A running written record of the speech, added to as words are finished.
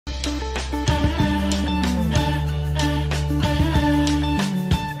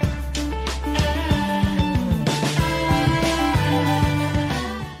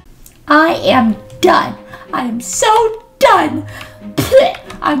I am done. I am so done.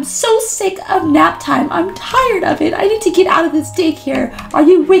 I'm so sick of nap time. I'm tired of it. I need to get out of this daycare. Are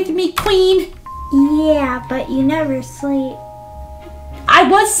you with me, Queen? Yeah, but you never sleep. I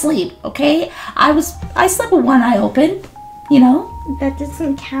was asleep, okay? I slept with one eye open, you know? That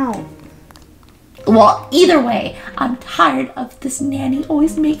doesn't count. Well, either way, I'm tired of this nanny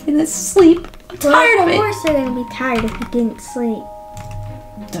always making us sleep. I'm tired of it. Of course you're gonna be tired if you didn't sleep.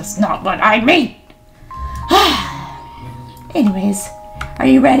 That's not what I mean. Anyways, are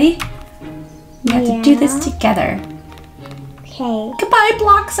you ready? We have to do this together. Okay. Goodbye,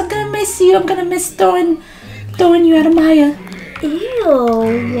 Blocks. I'm gonna miss you. I'm gonna miss throwing you out of Maya. Ew.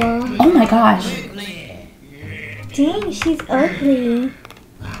 Oh my gosh. Dang, she's ugly.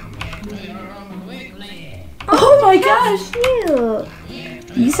 Oh my gosh. Cute.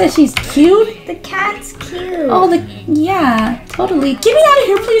 You said she's cute? The cat's cute. Oh, yeah, totally. Get me out of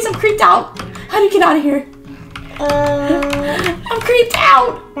here, please. I'm creeped out. How do you get out of here? I'm creeped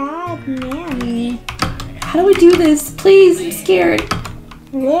out. Bad nanny. How do we do this? Please, I'm scared.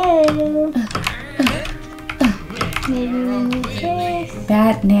 Hello. Maybe when you kiss.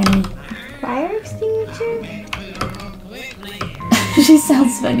 Bad nanny. Fire extinguisher? She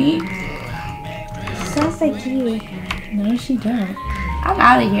sounds funny. Sounds like you. No, she don't. I'm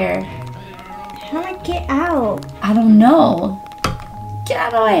out of here. How do I get out? I don't know. Get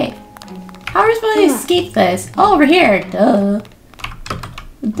out of the way. How are we supposed to escape this? Oh, over here. Duh.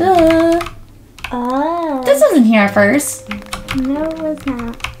 Duh. Oh. This wasn't here at first. No, it was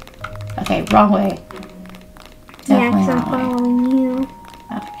not. Okay, wrong way. Yeah, Definitely because I'm wrong way. following you.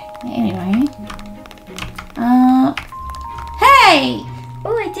 Okay, anyway. Hey!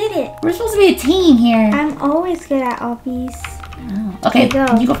 Oh, I did it. We're supposed to be a team here. I'm always good at obbies. Oh. Okay, Go.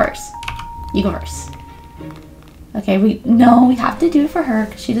 you go first. You go first. Okay, we have to do it for her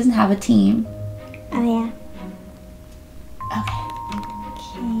because she doesn't have a team. Oh, yeah. Okay.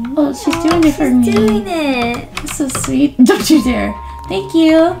 Okay. Oh, she's doing it for me. She's doing it. That's so sweet. Don't you dare. Thank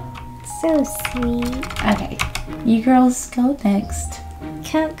you. So sweet. Okay, you girls go next.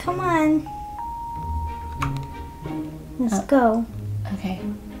 Come on. Let's go. Okay.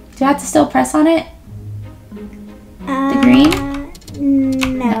 Do I have to still press on it? The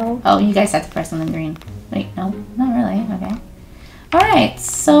green? No. Oh, you guys have to press on the green. Wait, no, not really. Okay. Alright,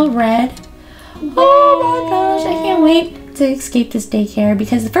 so red. Oh my gosh, I can't wait to escape this daycare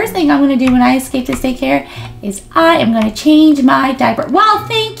because the first thing I'm going to do when I escape this daycare is I am going to change my diaper. Wow,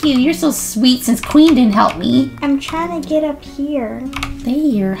 thank you. You're so sweet since Queen didn't help me. I'm trying to get up here.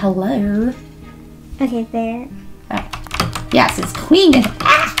 There, hello. Okay, there. Yeah, since Queen didn't...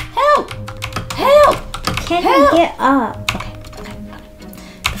 Ah, help! Help! Can you get up? Okay.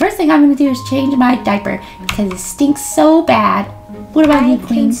 The first thing I'm going to do is change my diaper because it stinks so bad. What about you, I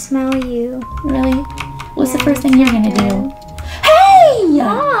Queen? can smell you. Really? What's the first thing you're going to do? Hey!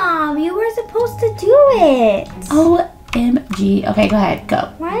 Mom, you were supposed to do it. OMG. Okay, go ahead.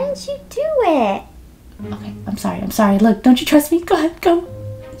 Go. Why didn't you do it? Okay, I'm sorry. Look, don't you trust me? Go ahead, go.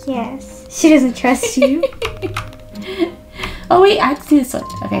 Yes. She doesn't trust you. Oh, wait, I have to do this one.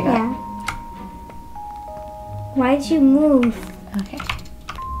 Okay, go ahead. Yeah. Why'd you move? Okay.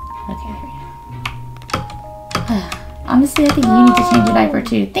 Okay, here we go. Honestly, I think you need to change your diaper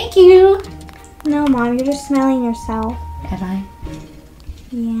too. Thank you. No, Mom, you're just smelling yourself. Am I?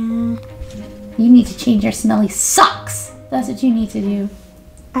 Yeah. You need to change your smelly socks. That's what you need to do.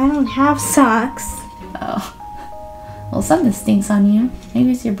 I don't have socks. Oh. Well, something stinks on you.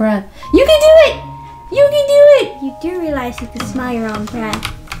 Maybe it's your breath. You can do it! You can do it! You do realize you can smell your own breath.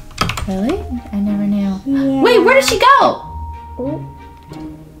 Really? I never knew. Yeah. Wait, where did she go? Oh.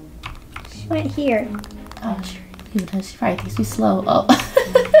 She went here. Oh, she probably thinks we slow. Oh.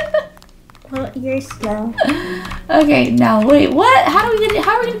 Well, you're slow. Okay, now wait. What? How are we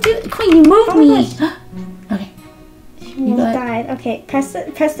gonna do it? Queen, you moved me. Okay. She almost died. Okay, press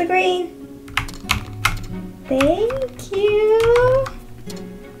the green. Thank you.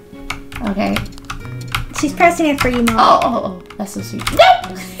 Okay. She's pressing it for you, Mom. Oh, that's so sweet.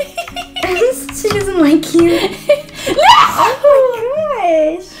 No! She doesn't like you. No! Oh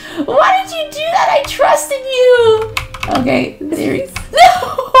my gosh. Why did you do that? I trusted you. Okay, there we go.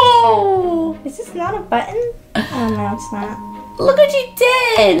 No! Is this not a button? Oh no, it's not. Look what you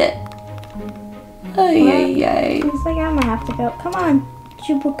did. Ay, ay. Looks like I'm gonna have to go. Come on,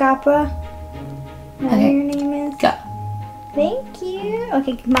 Chupacabra. Whatever your name is. Go. Thank you.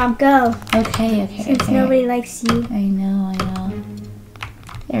 Okay, Mom, go. Okay. Since nobody likes you. I know.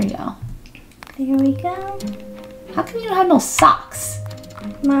 There we go. There we go. How come you don't have no socks?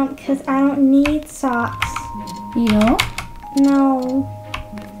 Mom, because I don't need socks. You don't? No.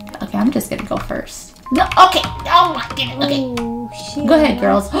 Okay, I'm just gonna go first. No, okay. Oh my goodness. Okay. Oh, Go ahead,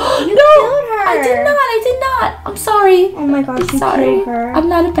 girls. You No, killed her. I did not. I'm sorry. Oh my gosh, I'm you sorry. killed her. I'm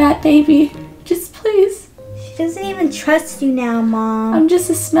not a bad baby. Just please. She doesn't even trust you now, Mom. I'm just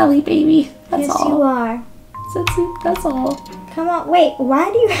a smelly baby. That's yes, all. you are. That's it. That's all. Come on, wait.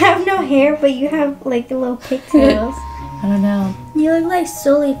 Why do you have no hair, but you have like the little pigtails? I don't know. You look like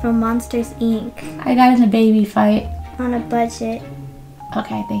Sully from Monsters Inc. I got in a baby fight. On a budget.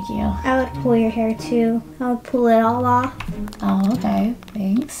 Okay, thank you. I would pull your hair too. I would pull it all off. Oh, okay.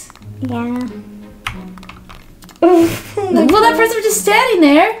 Thanks. Yeah. Well, that person was just standing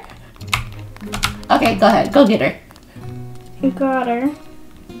there. Okay, go ahead. Go get her. You got her.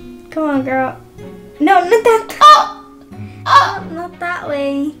 Come on, girl. No, not that. Oh! Not that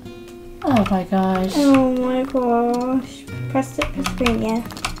way. Oh my gosh. Oh my gosh. Press green, yeah.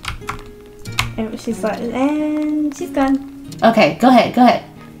 And she's gone. Okay, go ahead. Okay.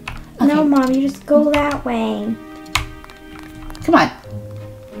 No, Mom, you just go that way. Come on.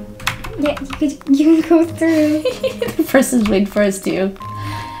 Yeah, you can go through. The person's waiting for us too.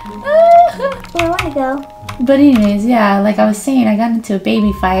 Where I want to go. But anyways, yeah, like I was saying, I got into a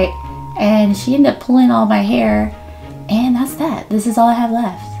baby fight and she ended up pulling all my hair, and that's that. This is all I have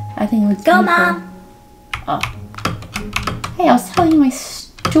left. I think it looks Go, beautiful. Mom. Oh. Hey, I was telling you my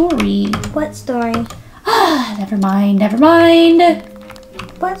story. What story? Ah, never mind.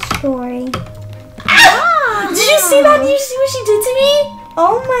 What story? Ah! Did you see that? Did you see what she did to me?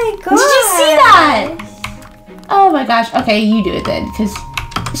 Oh my god. Did you see that? Oh my gosh. Okay, you do it then, because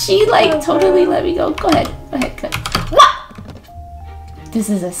she like totally let me go. Go ahead. Good. What? This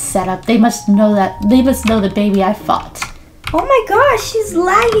is a setup. They must know the baby I fought. Oh my gosh, she's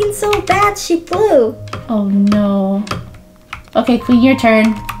lagging so bad she flew. Oh no. Okay, Queen, your turn.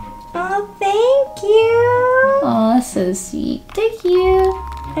 Oh, thank you. Oh, that's so sweet. Thank you.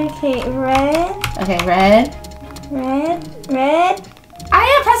 Okay, red. Okay, red. I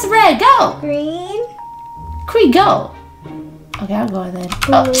am pressing red. Go. Green. Queen, go. Okay, I'll go then.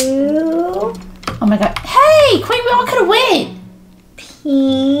 Blue. Oh my god. Hey, Queen, we all could have win.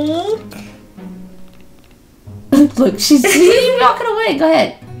 Pink. Look, we all could have win. Go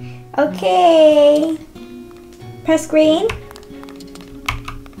ahead. Okay. Press green.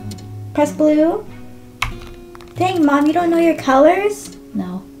 Press blue. Dang, Mom, you don't know your colors?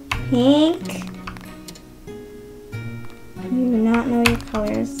 No. Pink. You do not know your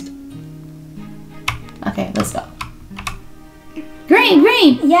colors. Okay, let's go. Green.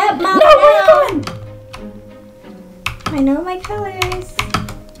 Yep, Mom. No, where are you going? I know my colors.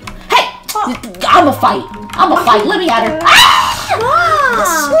 Hey, I'm a fight. Let me at her. Ah!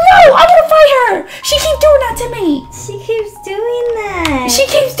 Mom! No, I want to fight her. She keeps doing that to me. She keeps doing that. She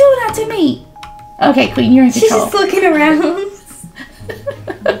keeps doing that to me. Okay, Queen, you're in She's control. just looking around.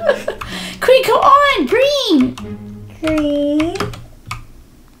 Queen, come on, green. Green.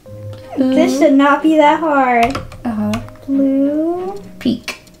 This should not be that hard. Blue.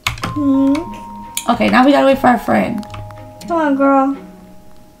 Pink. Pink. Okay, now we gotta wait for our friend. Come on, girl.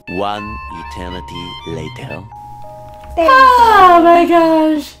 One eternity later. There Oh my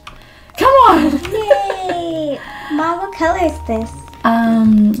gosh. Come on. you go. Yay. Mom, what color is this?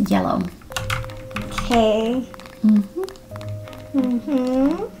 Yellow. Okay.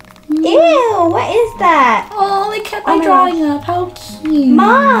 Mm-hmm. Ew, what is that? Oh, they kept Oh my my drawing up. How cute.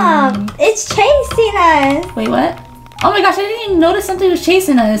 Mom, it's chasing us. Wait, what? Oh my gosh, I didn't even notice something was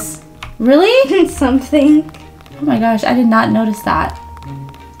chasing us. Really? Something. Oh my gosh, I did not notice that.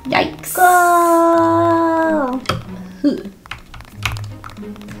 Yikes. Go.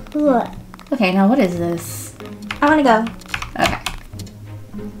 Look. Okay, now what is this? I want to go. Okay.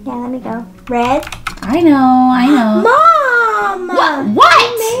 Yeah, let me go. Red. I know. Mom! What?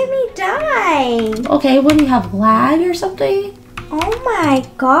 You made me die. Okay, what do you have, lag or something? Oh my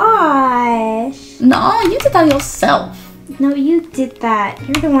gosh. No, you did that yourself. No, you did that.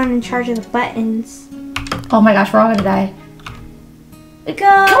 You're the one in charge of the buttons. Oh my gosh, we're all gonna die. Go.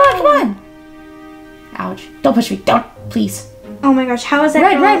 Come on. Ouch. Don't push me. Don't, please. Oh my gosh, how is that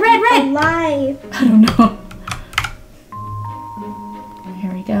Red. alive? I don't know.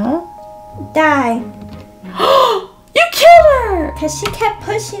 Here we go. Die. You killed her! Because she kept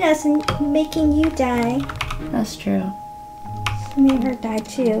pushing us and making you die. That's true. She made her die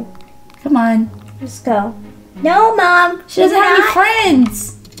too. Come on. Let's go. No, Mom. She doesn't have any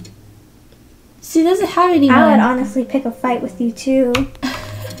friends. She doesn't have anyone. I would honestly pick a fight with you too.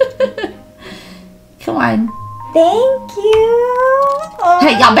 Come on. Thank you. Oh,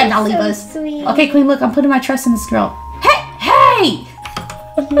 Hey, y'all better not leave so us. Sweet. Okay, Queen, look, I'm putting my trust in this girl. Hey!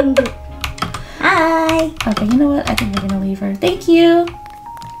 Hi. Okay, you know what? I think we're gonna leave her. Thank you.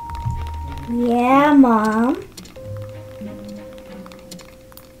 Yeah, Mom.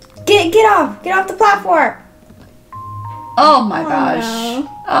 Get off the platform. Oh my gosh. No.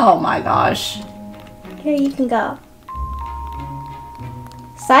 Oh my gosh. Here, you can go.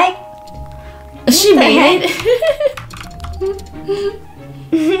 Psych. She the made it.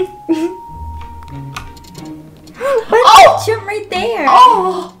 What? Jump right there.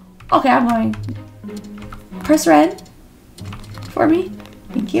 Oh. Okay, I'm going. Press red for me.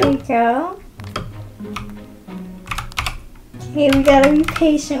 Thank There you. you go. Okay, we gotta be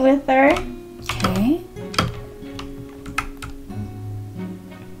patient with her. Okay.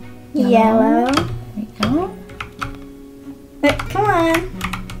 Yellow. There we go. Come on.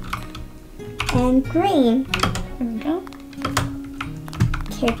 And green. There we go.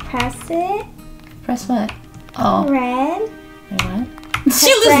 Okay, press it. Press what? Oh. Red. Wait, what? She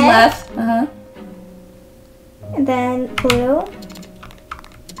just red. left. Uh-huh. And then blue.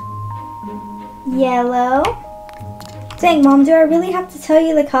 Yellow. Dang, Mom, do I really have to tell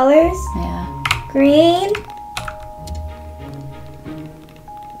you the colors? Yeah. Green.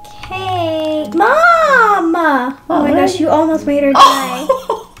 Okay. Mom! Oh my really? gosh, you almost made her die.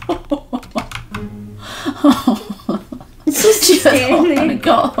 She doesn't want to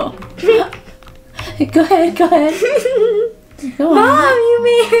go. Go ahead, go ahead. Go on. Mom, you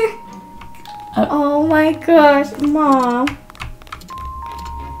made her. Oh my gosh, Mom.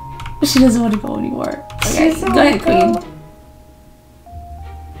 She doesn't want to go anymore. Okay, She doesn't go ahead, wanna Queen.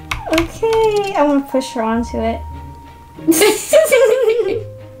 Okay, I want to push her onto it.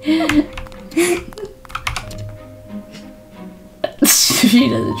 She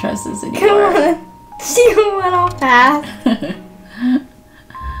doesn't trust us Come anymore. on. She went all fast. There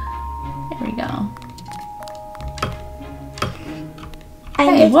we go. I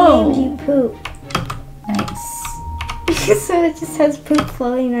Hey, just whoa. named you Poop. Nice. So it just has poop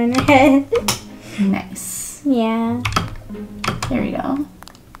floating on your head. Nice. Yeah. There we go.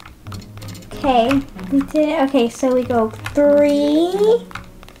 Okay. We did it. Okay, so we go 3.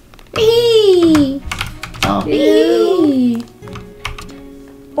 Oh, Eee.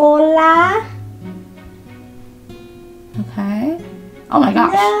 Hola. okay. Oh my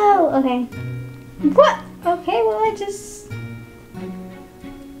gosh. No. Okay. What? Okay, well I just...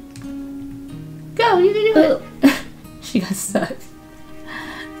 Go, you can do it. She got stuck.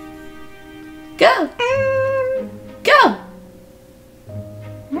 Go, go.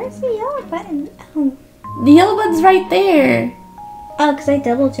 Where's the yellow button? Oh. The yellow button's right there. Oh, because I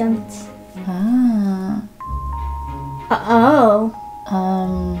double jumped. Ah. Uh-oh.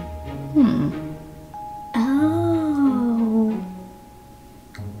 Hmm. Oh.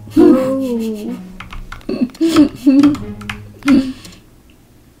 Ooh.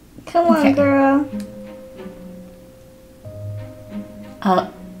 Come on, Okay. girl.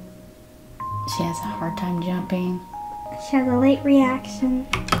 She has a hard time jumping. She has a late reaction.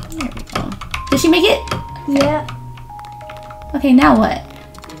 There we go. Did she make it? Yep. Okay, now what?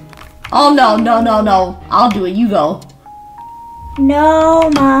 Oh, no, no, no, no. I'll do it. You go. No,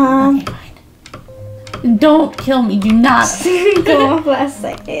 Mom. Okay, fine. Don't kill me. Do not. Go off last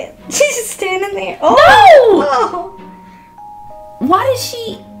second. She's just standing there. Oh. No! Oh. Why did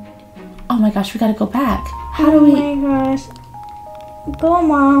she... Oh my gosh, we gotta go back. How do Oh we... my gosh. Go,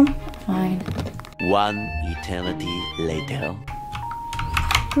 Mom. Fine. One eternity later.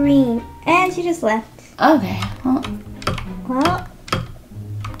 Green. And she just left. Okay. Well, Well.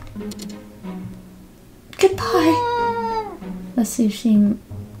 goodbye. Let's see if she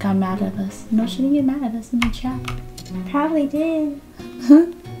got mad at us. No, she didn't get mad at us in the chat. Probably did.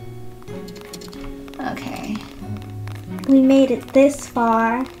 Okay. We made it this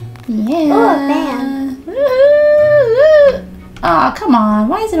far. Yeah. Oh, bam. Oh, come on.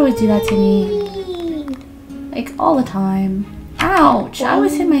 Why does it always do that to me? Like, all the time. Ouch. I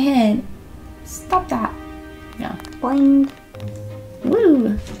always hit my head. Stop that. Yeah. Boing.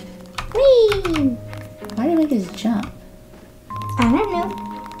 Woo. Whee! Why did I make us jump? I don't know.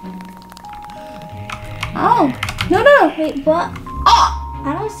 Oh. No, no. Wait, what? Oh.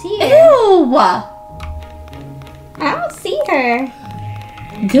 I don't see her. Ew. I don't see her.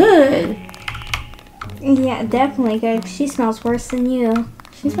 Good. Yeah, definitely good. She smells worse than you.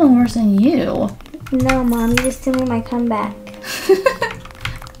 She's been worse than you. No, Mom, you just didn't my comeback.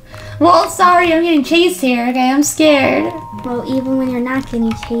 Well, sorry, I'm getting chased here. Okay, I'm scared. Well, even when you're not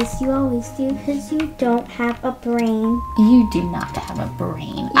getting chased, you always do because you don't have a brain. You do not have a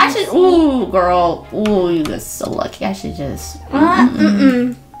brain. I should. Ooh, girl. Ooh, you got so lucky. I should just. I'm not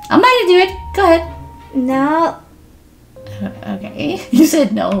gonna do it. Go ahead. No. Okay. You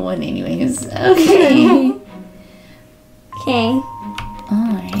said no one, anyways. Okay. Okay.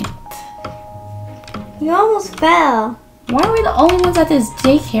 Alright. You almost fell. Why are we the only ones at this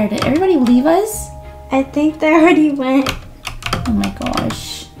daycare? Did everybody leave us? I think they already went. Oh my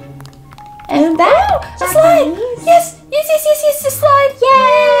gosh. And that the slide! Yes! Yes, the slide!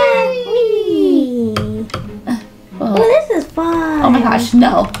 Yay! Oh, this is fun. Oh my gosh,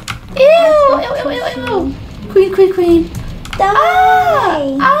 no. Ew! Queen.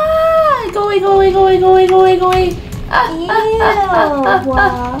 Die! Go away.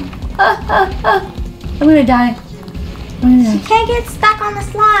 I'm gonna die. You can't get stuck on the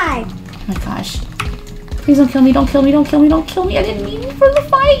slide. Oh my gosh. Please don't kill me. I didn't mean for the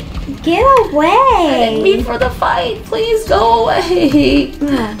fight. Get away. I didn't mean for the fight. Please go away.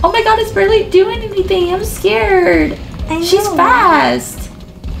 Oh my god, it's barely doing anything. I'm scared. She's fast.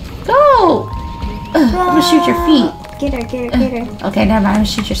 Go. I'm gonna shoot your feet. Get her. Okay, never mind. I'm gonna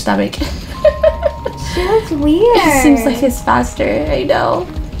shoot your stomach. She looks weird. It seems like it's faster. I know.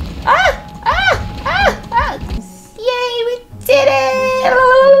 Yay, we did it!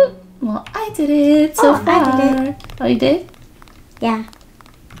 Well, I did it so far. I did it. Oh, you did? Yeah.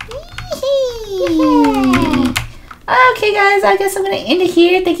 Okay, guys, I guess I'm going to end it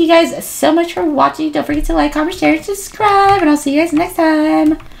here. Thank you guys so much for watching. Don't forget to like, comment, share, and subscribe. And I'll see you guys next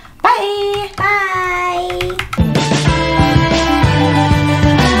time. Bye! Bye!